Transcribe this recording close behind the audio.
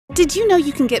Did you know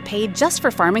you can get paid just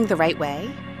for farming the right way?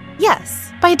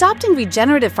 Yes, by adopting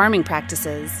regenerative farming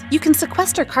practices, you can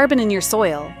sequester carbon in your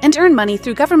soil and earn money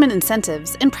through government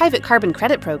incentives and private carbon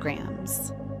credit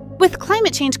programs. With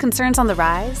climate change concerns on the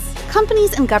rise,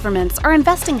 companies and governments are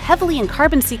investing heavily in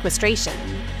carbon sequestration,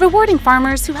 rewarding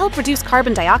farmers who help reduce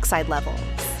carbon dioxide levels.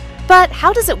 But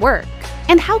how does it work?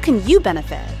 And how can you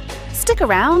benefit? Stick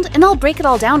around and I'll break it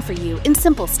all down for you in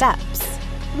simple steps.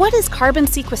 What is carbon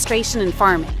sequestration in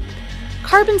farming?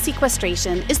 Carbon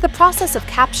sequestration is the process of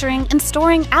capturing and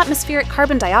storing atmospheric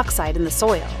carbon dioxide in the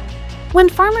soil. When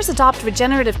farmers adopt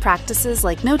regenerative practices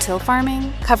like no-till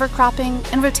farming, cover cropping,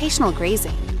 and rotational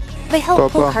grazing, they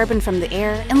help pull carbon from the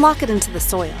air and lock it into the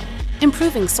soil,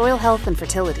 improving soil health and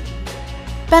fertility.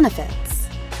 Benefits: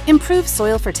 improves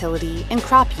soil fertility and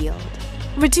crop yield,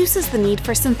 reduces the need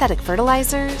for synthetic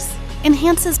fertilizers,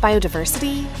 enhances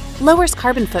biodiversity, lowers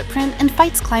carbon footprint and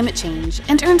fights climate change,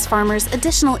 and earns farmers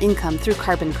additional income through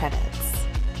carbon credits.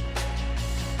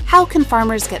 How can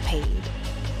farmers get paid?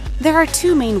 There are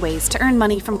two main ways to earn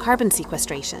money from carbon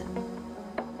sequestration.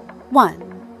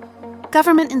 1.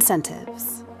 Government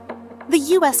incentives. The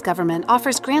U.S. government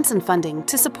offers grants and funding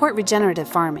to support regenerative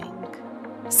farming.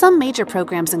 Some major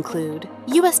programs include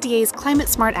USDA's Climate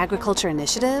Smart Agriculture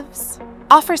Initiatives,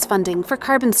 offers funding for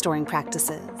carbon storing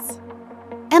practices.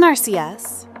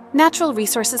 NRCS, Natural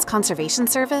Resources Conservation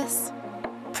Service,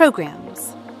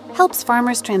 programs, helps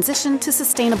farmers transition to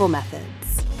sustainable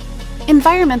methods.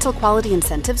 Environmental Quality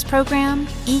Incentives Program,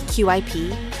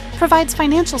 EQIP, provides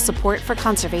financial support for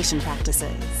conservation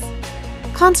practices.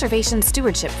 Conservation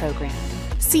Stewardship Program,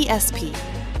 CSP,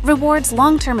 rewards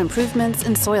long-term improvements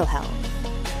in soil health.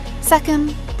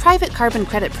 Second, private carbon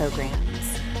credit programs.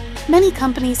 Many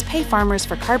companies pay farmers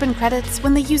for carbon credits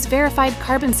when they use verified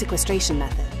carbon sequestration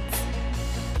methods.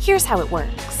 Here's how it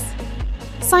works.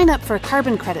 Sign up for a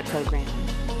carbon credit program.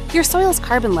 Your soil's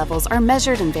carbon levels are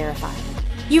measured and verified.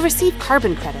 You receive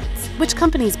carbon credits, which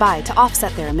companies buy to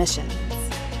offset their emissions.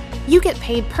 You get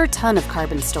paid per ton of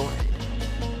carbon stored.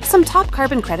 Some top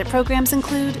carbon credit programs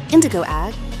include Indigo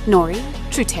Ag, Nori,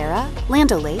 Truterra,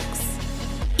 Land O'Lakes,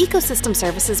 Ecosystem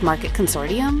Services Market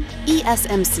Consortium,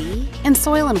 ESMC, and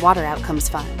Soil and Water Outcomes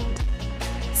Fund.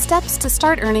 Steps to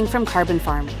start earning from carbon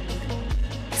farming.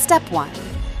 Step 1.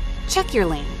 Check your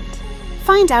land.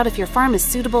 Find out if your farm is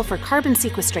suitable for carbon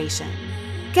sequestration.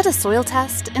 Get a soil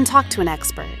test and talk to an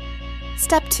expert.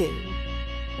 Step 2.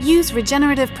 Use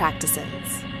regenerative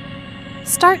practices.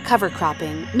 Start cover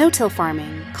cropping, no-till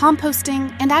farming,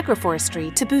 composting, and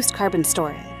agroforestry to boost carbon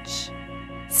storage.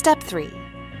 Step 3.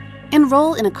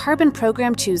 Enroll in a carbon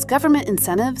program. Choose government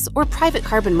incentives or private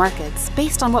carbon markets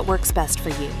based on what works best for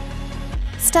you.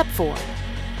 Step 4.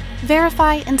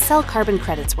 Verify and sell carbon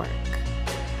credits work.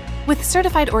 With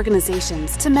certified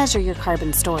organizations to measure your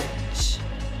carbon storage.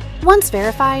 Once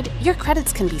verified, your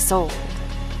credits can be sold.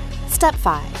 Step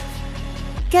 5.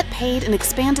 Get paid and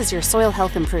expand as your soil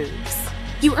health improves.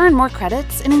 You earn more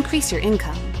credits and increase your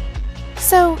income.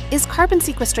 So, is carbon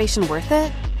sequestration worth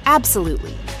it?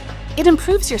 Absolutely. It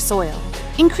improves your soil,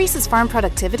 increases farm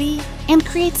productivity, and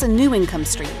creates a new income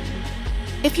stream.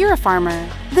 If you're a farmer,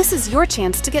 this is your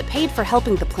chance to get paid for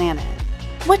helping the planet.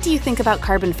 What do you think about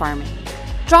carbon farming?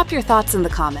 Drop your thoughts in the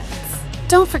comments.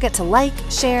 Don't forget to like,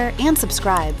 share, and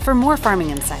subscribe for more farming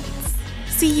insights.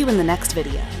 See you in the next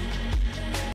video.